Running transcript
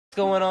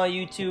What's going on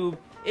YouTube?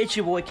 It's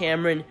your boy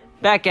Kamran,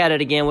 back at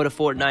it again with a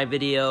Fortnite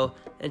video.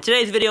 In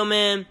today's video,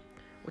 man,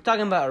 we're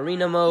talking about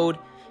arena mode,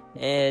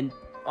 and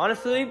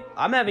honestly,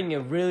 I'm having a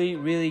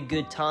really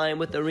good time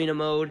with arena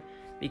mode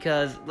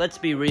because let's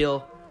be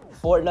real,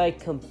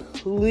 Fortnite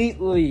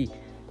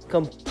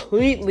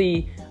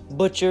completely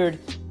butchered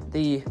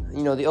the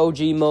OG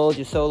modes,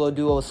 your solo,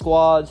 duo,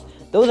 squads.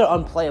 Those are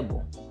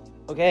unplayable.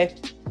 Okay,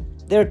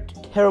 they're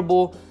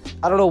terrible.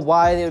 I don't know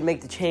why they would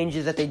make the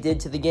changes that they did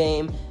to the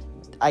game.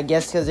 I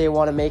guess because they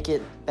want to make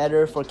it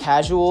better for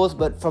casuals.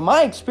 But from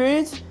my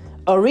experience,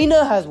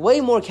 Arena has way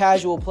more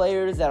casual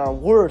players that are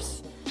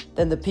worse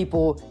than the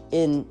people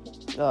in,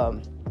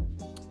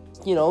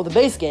 the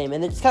base game.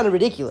 And it's kind of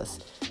ridiculous.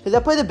 Because I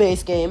play the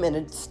base game, and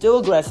it's still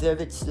aggressive.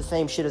 It's the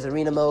same shit as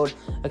Arena mode,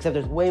 except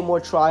there's way more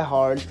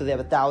tryhards because they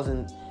have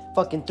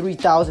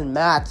 3,000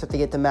 mats if they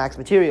get the max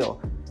material.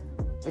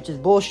 Which is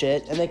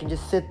bullshit. And they can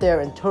just sit there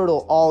and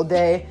turtle all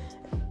day.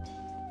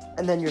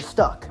 And then you're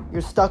stuck.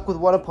 You're stuck with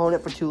one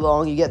opponent for too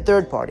long. You get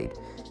third-partied.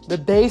 The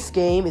base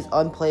game is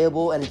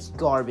unplayable and it's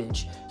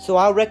garbage. So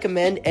I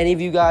recommend any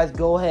of you guys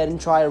go ahead and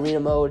try arena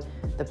mode.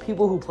 The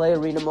people who play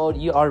arena mode,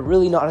 you are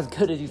really not as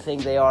good as you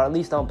think they are, at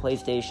least on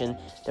PlayStation.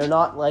 They're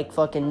not like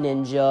fucking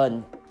Ninja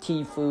and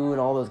Tfue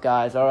and all those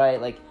guys, alright?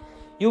 Like,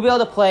 you'll be able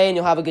to play and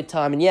you'll have a good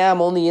time. And yeah,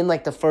 I'm only in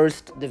like the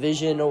first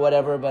division or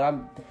whatever, but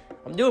I'm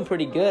doing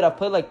pretty good. I've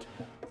played like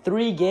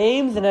 3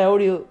 games and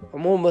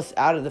I'm almost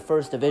out of the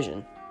first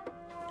division.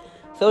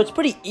 So it's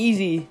pretty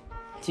easy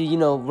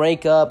to,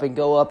 rank up and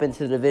go up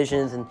into the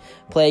divisions and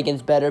play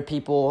against better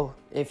people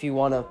if you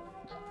want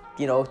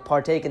to,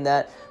 partake in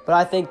that. But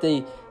I think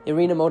the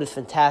arena mode is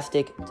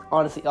fantastic. It's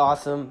honestly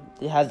awesome.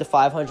 It has the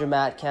 500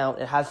 mat count.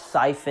 It has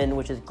Siphon,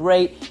 which is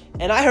great.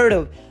 And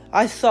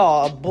I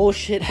saw a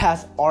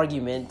bullshit-ass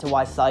argument to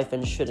why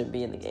Siphon shouldn't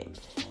be in the game.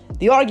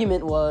 The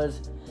argument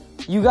was,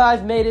 you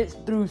guys made it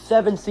through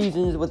 7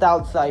 seasons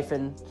without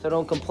Siphon, so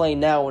don't complain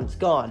now when it's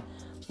gone.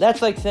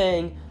 That's like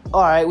saying,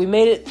 alright, we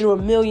made it through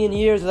 1,000,000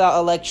 years without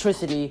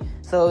electricity,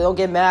 so don't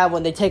get mad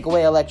when they take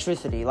away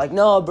electricity. Like,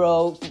 no,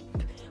 bro,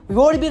 we've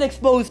already been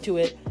exposed to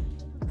it,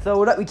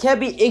 so we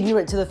can't be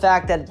ignorant to the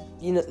fact that,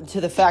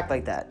 to the fact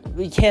like that.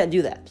 We can't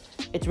do that.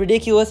 It's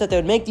ridiculous that they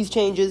would make these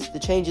changes. The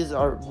changes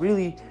are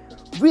really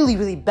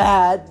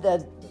bad,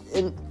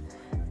 and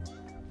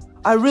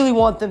I really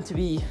want them to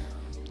be,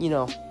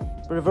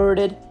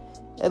 reverted.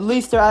 At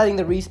least they're adding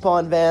the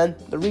respawn van.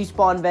 The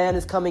respawn van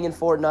is coming in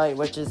Fortnite,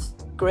 which is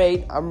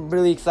great. I'm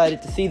really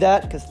excited to see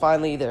that because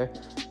finally they're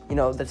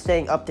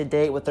staying up to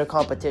date with their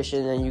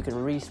competition and you can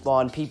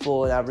respawn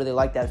people, and I really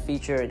like that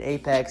feature in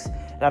Apex.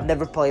 And I've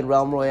never played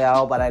Realm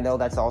Royale, but I know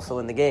that's also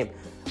in the game.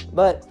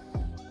 But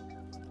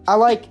I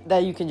like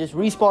that you can just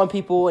respawn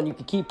people and you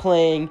can keep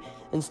playing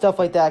and stuff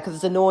like that, because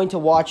it's annoying to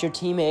watch your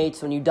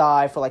teammates when you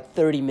die for like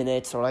 30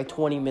 minutes or like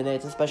 20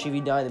 minutes, especially if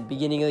you die in the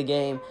beginning of the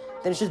game.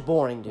 Then it's just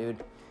boring,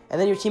 dude. And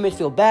then your teammates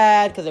feel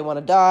bad because they want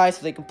to die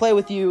so they can play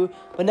with you.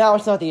 But now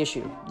it's not the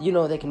issue.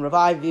 They can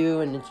revive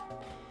you and it's,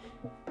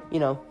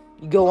 you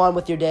go on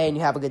with your day and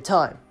you have a good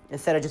time.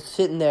 Instead of just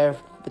sitting there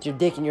with your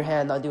dick in your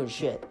hand not doing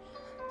shit.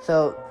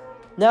 So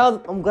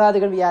now I'm glad they're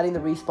going to be adding the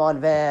respawn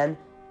van.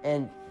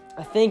 And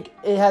I think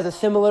it has a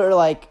similar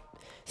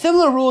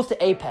rules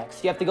to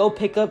Apex. You have to go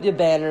pick up your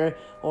banner.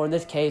 Or in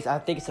this case, I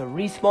think it's a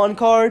respawn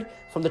card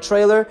from the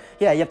trailer.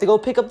 Yeah, you have to go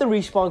pick up the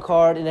respawn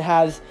card and it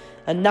has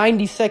a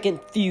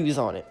 90-second fuse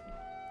on it.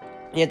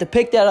 You have to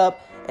pick that up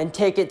and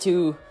take it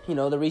to, the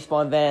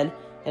respawn van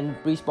and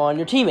respawn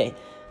your teammate.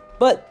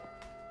 But,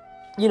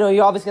 you're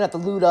obviously going to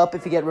have to loot up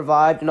if you get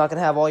revived. You're not going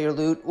to have all your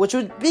loot, which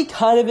would be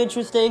kind of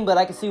interesting, but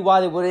I can see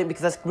why they wouldn't,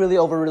 because that's really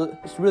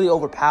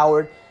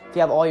overpowered. If you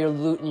have all your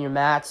loot and your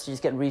mats, you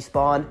just get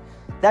respawned.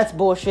 That's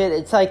bullshit.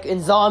 It's like in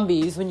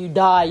zombies, when you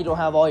die, you don't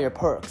have all your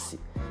perks.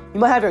 You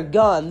might have your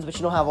guns, but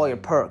you don't have all your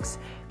perks.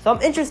 So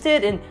I'm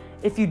interested in,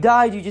 if you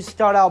die, do you just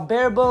start out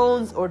bare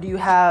bones, or do you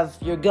have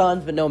your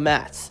guns but no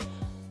mats?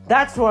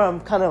 That's where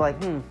I'm kind of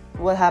like,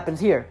 what happens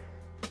here?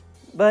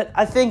 But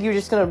I think you're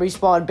just going to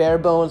respawn bare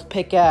bones,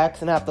 pickaxe,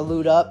 and have to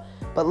loot up.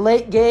 But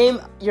late game,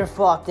 you're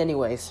fucked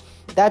anyways.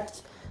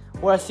 That's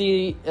where I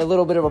see a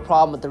little bit of a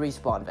problem with the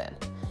respawn van.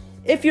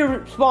 If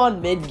you spawn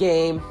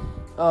mid-game,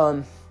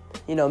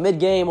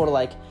 mid-game or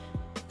like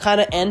kind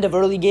of end of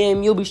early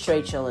game, you'll be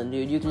straight chilling,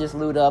 dude. You can just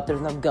loot up. There's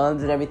enough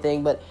guns and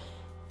everything. But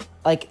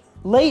like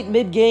late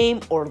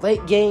mid-game or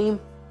late game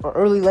or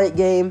early late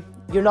game,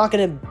 you're not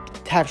going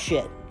to have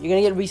shit. You're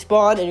going to get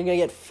respawned and you're going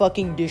to get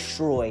fucking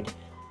destroyed.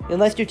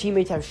 Unless your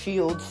teammates have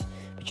shields,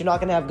 but you're not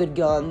going to have good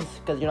guns,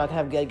 because you're not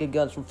going to have good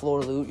guns from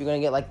floor loot. You're going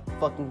to get like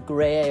fucking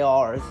gray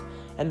ARs.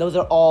 And those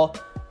are all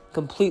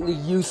completely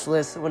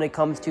useless when it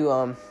comes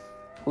to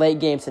late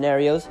game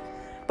scenarios.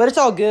 But it's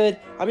all good.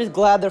 I'm just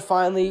glad they're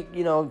finally,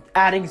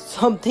 adding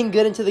something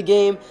good into the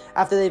game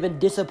after they've been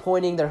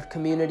disappointing their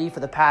community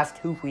for the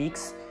past 2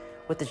 weeks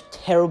with this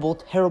terrible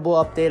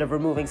update of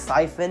removing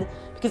Siphon.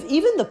 Because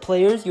even the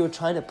players you were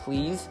trying to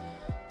please,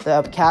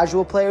 the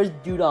casual players,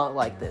 do not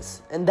like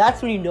this. And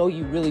that's when you know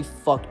you really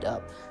fucked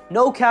up.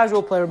 No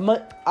casual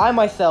player. I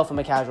myself am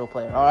a casual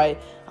player, all right?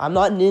 I'm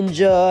not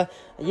ninja.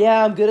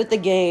 Yeah, I'm good at the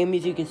game,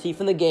 as you can see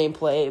from the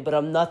gameplay, but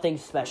I'm nothing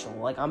special.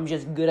 Like, I'm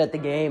just good at the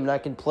game, and I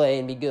can play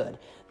and be good.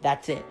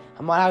 That's it.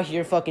 I'm not out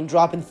here fucking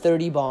dropping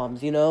 30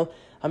 bombs, you know?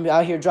 I'm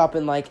out here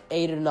dropping, like,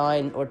 8 or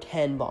 9 or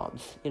 10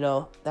 bombs, you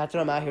know? That's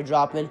what I'm out here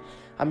dropping.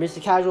 I'm just a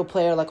casual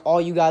player like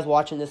all you guys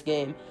watching this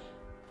game.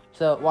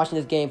 So, watching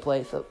this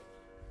gameplay, so...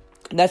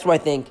 And that's where I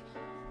think,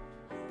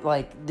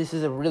 like, this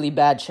is a really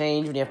bad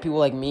change when you have people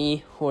like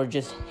me who are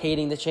just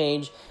hating the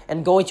change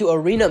and going to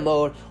arena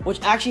mode, which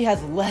actually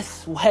has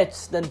less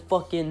sweats than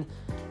fucking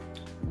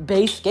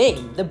base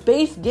game. The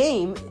base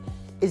game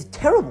is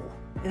terrible.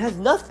 It has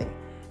nothing.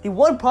 The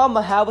one problem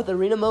I have with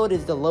arena mode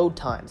is the load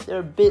times. They're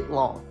a bit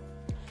long.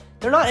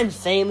 They're not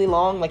insanely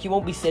long. Like, you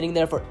won't be sitting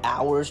there for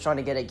hours trying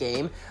to get a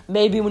game.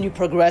 Maybe when you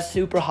progress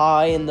super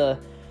high in the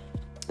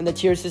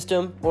tier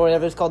system, or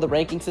whatever it's called, the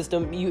ranking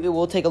system, it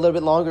will take a little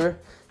bit longer.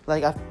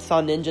 Like, I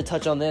saw Ninja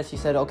touch on this. He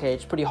said, okay,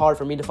 it's pretty hard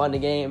for me to find a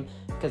game.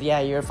 Because, yeah,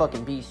 you're a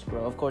fucking beast,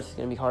 bro. Of course it's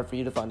going to be hard for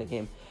you to find a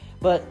game.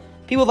 But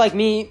people like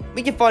me,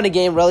 we can find a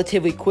game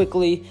relatively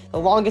quickly. The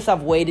longest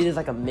I've waited is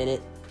like a minute.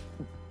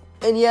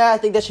 And, yeah, I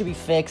think that should be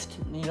fixed.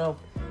 You know,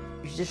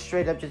 you should just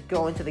straight up just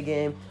go into the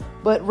game.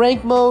 But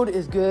rank mode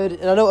is good.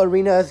 And I know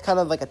arena is kind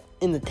of like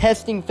in the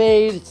testing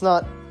phase. It's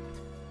not,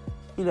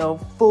 you know,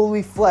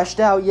 fully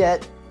fleshed out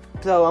yet.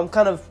 So I'm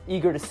kind of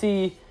eager to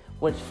see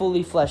when it's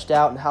fully fleshed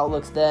out and how it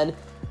looks then.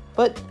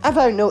 But I've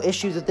had no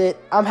issues with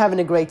it. I'm having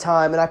a great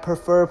time, and I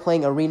prefer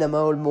playing arena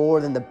mode more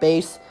than the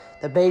base.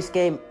 The base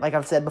game, like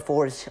I've said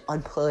before, is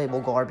unplayable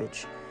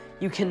garbage.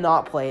 You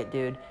cannot play it,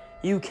 dude.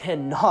 You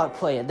cannot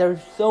play it. There's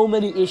so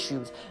many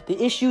issues.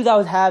 The issues I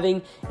was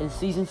having in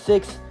Season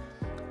 6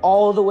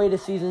 all the way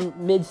to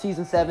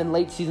mid-Season 7,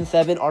 late Season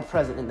 7 are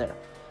present in there.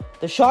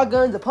 The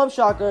shotguns, the pump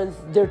shotguns,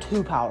 they're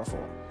too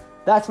powerful.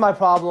 That's my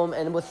problem,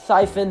 and with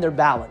Siphon, they're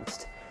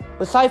balanced.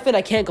 With Siphon,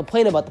 I can't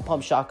complain about the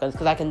pump shotguns,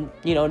 because I can,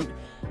 you know,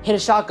 hit a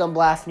shotgun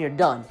blast and you're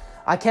done.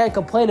 I can't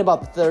complain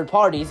about the third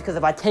parties, because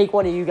if I take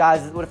one of you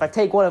guys, if I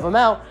take one of them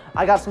out,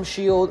 I got some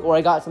shield, or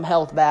I got some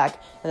health back,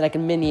 and then I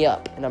can mini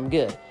up, and I'm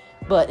good.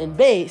 But in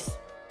base,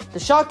 the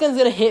shotgun's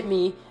gonna hit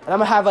me, and I'm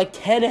gonna have like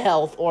 10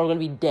 health, or I'm gonna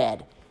be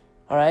dead.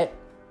 Alright?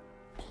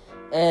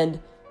 And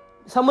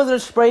someone's gonna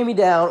spray me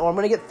down, or I'm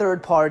gonna get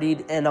third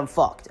partied, and I'm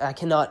fucked. I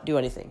cannot do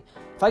anything.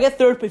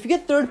 If you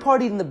get third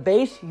partied in the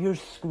base, you're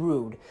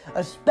screwed.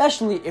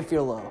 Especially if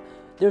you're low.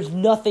 There's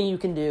nothing you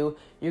can do.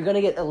 You're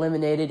gonna get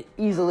eliminated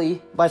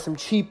easily by some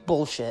cheap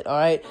bullshit,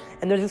 alright?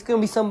 And there's just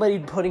gonna be somebody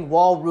putting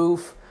wall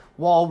roof,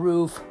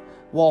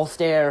 wall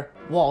stair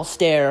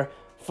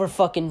for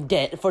fucking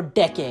for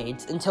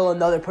decades until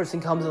another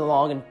person comes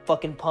along and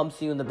fucking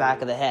pumps you in the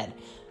back of the head.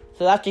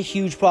 So that's a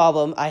huge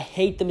problem. I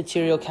hate the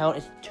material count.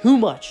 It's too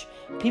much.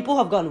 People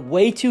have gotten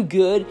way too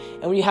good,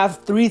 and when you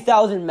have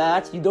 3,000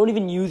 mats, you don't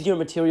even use your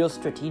materials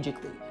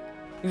strategically.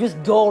 You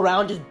just go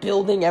around just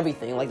building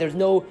everything. Like, there's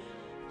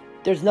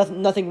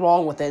nothing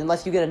wrong with it,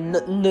 unless you get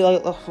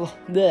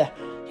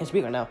can't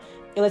speak right now.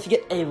 Unless you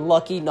get a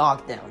lucky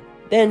knockdown.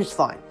 Then it's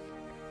fine.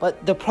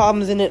 But the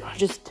problems in it are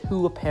just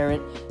too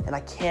apparent, and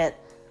I can't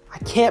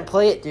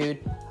play it, dude.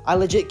 I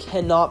legit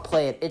cannot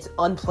play it. It's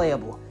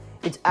unplayable.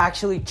 It's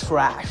actually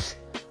trash.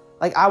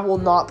 Like, I will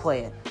not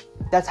play it.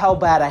 That's how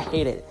bad I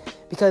hate it.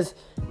 Because,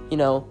 you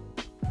know,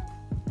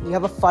 you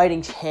have a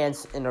fighting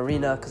chance in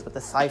arena because with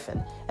the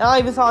Siphon. And I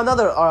even saw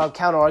another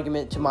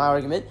counter-argument to my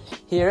argument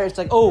here. It's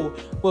like, oh,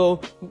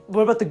 well,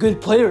 what about the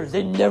good players?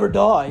 They never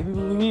die.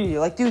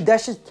 Like, dude,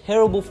 that's just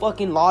terrible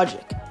fucking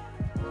logic.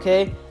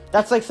 Okay?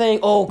 That's like saying,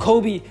 oh,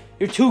 Kobe,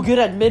 you're too good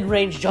at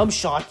mid-range jump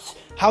shots.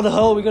 How the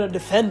hell are we going to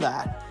defend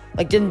that?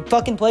 Like, then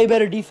fucking play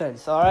better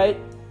defense, alright?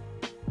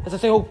 That's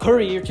like saying, oh,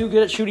 Curry, you're too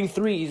good at shooting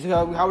threes.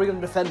 How are we going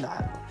to defend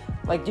that?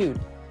 Like, dude,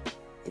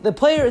 the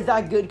player is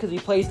that good because he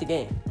plays the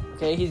game.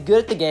 Okay, he's good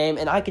at the game,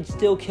 and I could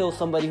still kill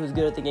somebody who's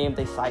good at the game if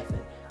they Siphon.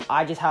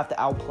 I just have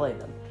to outplay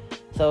them.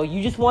 So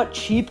you just want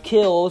cheap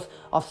kills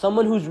of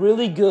someone who's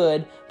really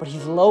good, but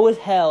he's low as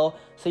hell,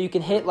 so you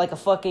can hit like a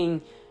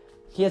fucking...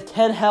 He has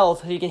 10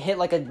 health, so you can hit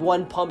like a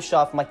one pump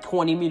shot from like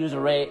 20 meters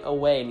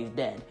away and he's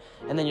dead.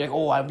 And then you're like,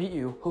 oh, I beat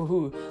you.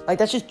 Hoo-hoo. Like,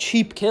 that's just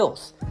cheap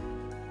kills.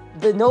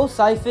 The no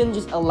Siphon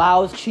just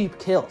allows cheap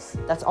kills.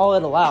 That's all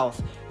it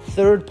allows.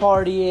 Third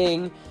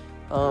partying,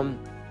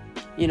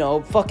 you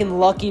know, fucking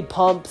lucky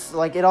pumps.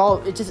 Like,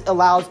 it just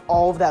allows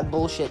all of that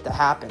bullshit to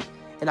happen.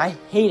 And I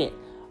hate it.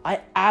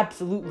 I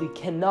absolutely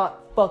cannot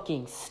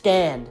fucking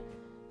stand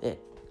it.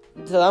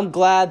 So I'm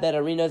glad that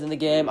Arena's in the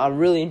game. I'm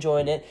really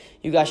enjoying it.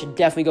 You guys should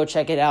definitely go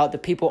check it out. The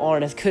people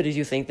aren't as good as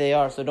you think they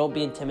are, so don't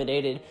be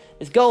intimidated.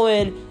 Just go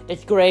in.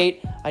 It's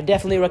great. I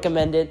definitely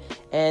recommend it.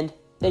 And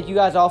thank you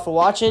guys all for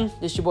watching.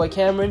 This is your boy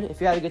Kamran.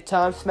 If you had a good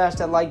time, smash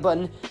that like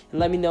button and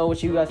let me know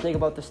what you guys think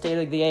about the state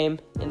of the game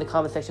in the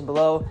comment section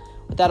below.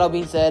 With that all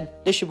being said,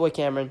 this is your boy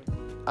Kamran.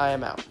 I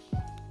am out.